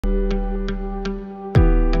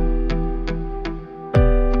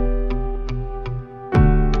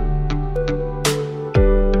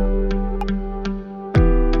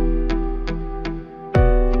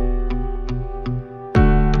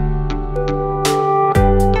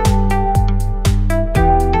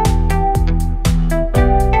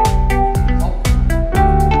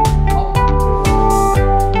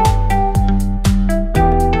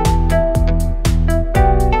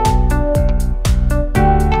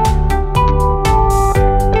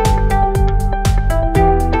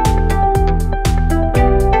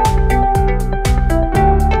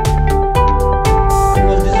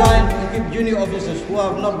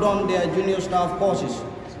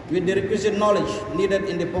with the requisite knowledge needed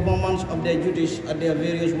in the performance of their duties at their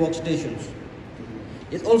various workstations.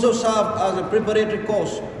 It also served as a preparatory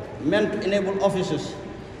course meant to enable officers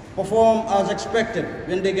perform as expected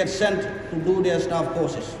when they get sent to do their staff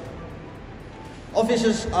courses.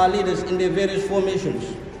 Officers are leaders in their various formations,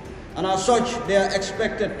 and as such, they are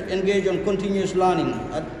expected to engage on continuous learning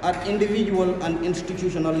at individual and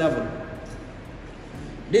institutional level.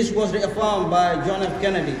 This was reaffirmed by John F.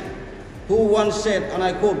 Kennedy, who once said, and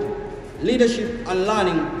I quote, "Leadership and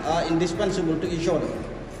learning are indispensable to each other,"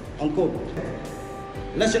 unquote.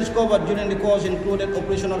 Lessons covered during the course included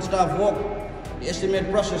operational staff work, the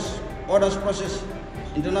estimate process, orders process,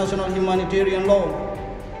 international humanitarian law,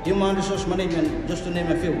 human resource management, just to name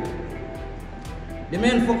a few. The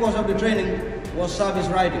main focus of the training was service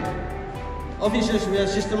writing. Officers were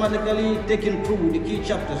systematically taken through the key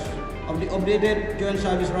chapters of the updated Joint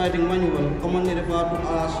Service Writing Manual, commonly referred to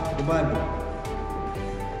as the Bible.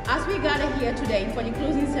 As we gather here today for the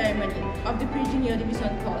closing ceremony of the pre-junior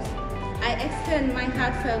division course, I extend my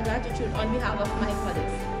heartfelt gratitude on behalf of my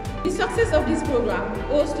colleagues. The success of this program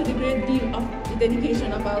owes to the great deal of the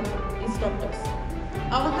dedication of our instructors.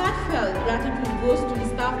 Our heartfelt gratitude goes to the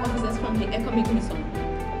staff officers from the ECOMIC mission,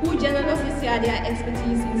 who generously share their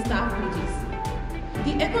expertise in staff duties.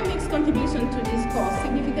 The ECOMIC's contribution to this course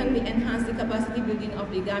significantly enhanced the capacity building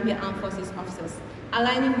of the Gambia Armed Forces officers,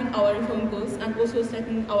 aligning with our reform goals and also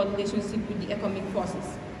strengthening our relationship with the ECOMIC forces.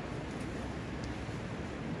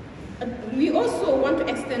 We also want to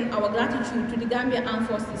extend our gratitude to the Gambia Armed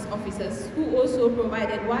Forces officers, who also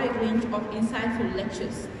provided a wide range of insightful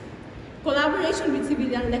lectures. Collaboration with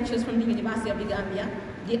civilian lectures from the University of the Gambia,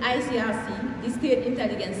 the ICRC, the State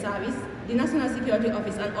Intelligence Service, the National Security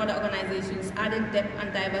Office and other organizations added depth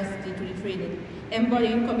and diversity to the training,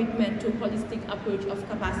 embodying commitment to a holistic approach of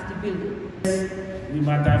capacity building. We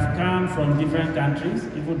might have come from different countries,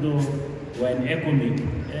 even though we're in ECOMIC.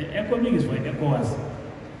 ECOMIC is for ECOWAS,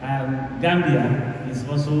 and Gambia is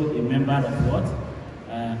also a member of what?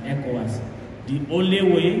 ECOWAS. The only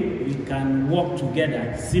way we can work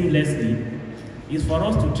together seamlessly is for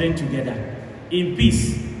us to train together in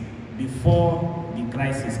peace before the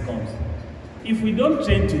crisis comes. If we don't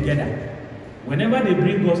train together, whenever they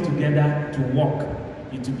bring us together to work,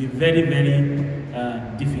 it will be very, very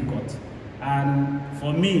difficult. And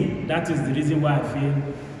for me, that is the reason why I feel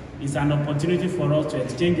it's an opportunity for us to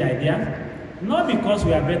exchange ideas, not because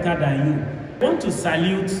we are better than you. I want to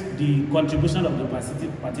salute the contribution of the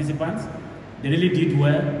participants. They really did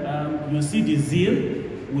well. You see the zeal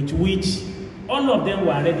with which all of them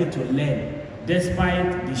were ready to learn,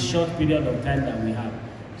 despite the short period of time that we have.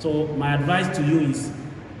 So my advice to you is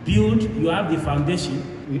build, you have the foundation.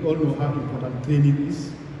 We all know how important training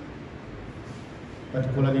is,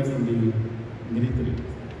 particularly in the military.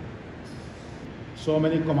 So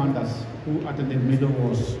many commanders who attended major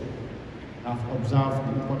wars have observed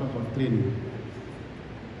the importance of training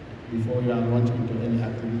before you are launched into any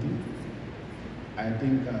activity. I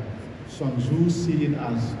think Sun Tzu see it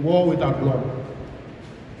as war without blood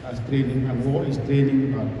as training, and war is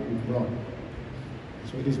training with blood.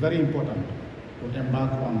 So it is very important to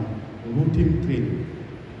embark on routine training,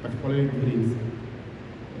 particularly during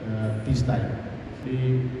peacetime.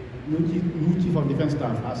 The new Chief of Defense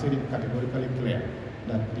Staff has said it categorically clear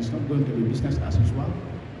that it's not going to be business as usual.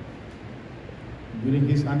 During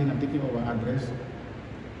his handing and taking over address,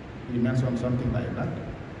 he mentioned something like that.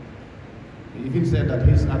 He even said that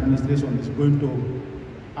his administration is going to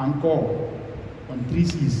anchor on 3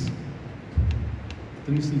 C's.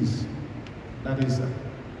 3 C's. That is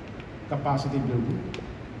capacity building,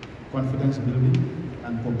 confidence building,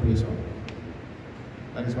 and cooperation.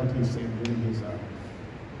 That is what he said during his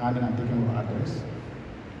handing and taking over address.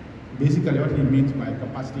 Basically, what he means by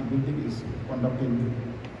capacity building is conducting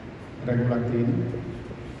regular training,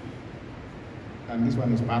 and this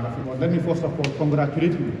one is part of it. But let me first of all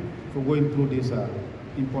congratulate you for going through this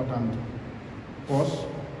important course.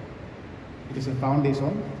 It is a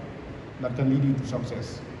foundation that can lead you to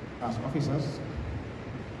success. As officers,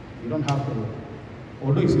 you don't have to,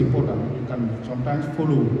 although it's important, you can sometimes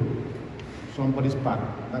follow somebody's path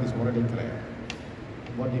that is already clear.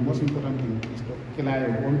 But the most important thing is to clear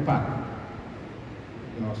your own path,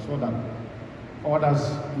 so that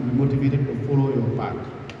others will be motivated to follow your path.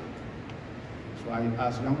 So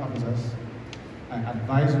as young officers, I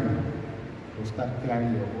advise you to start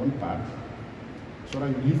clearing your own path so that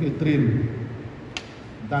you leave a trail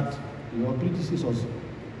that your predecessors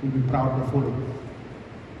will be proud to follow.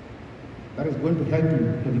 That is going to help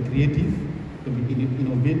you to be creative, to be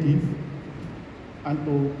innovative, and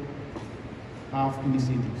to have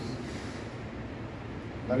initiatives.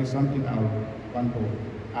 That is something I want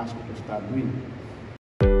to asked to start doing.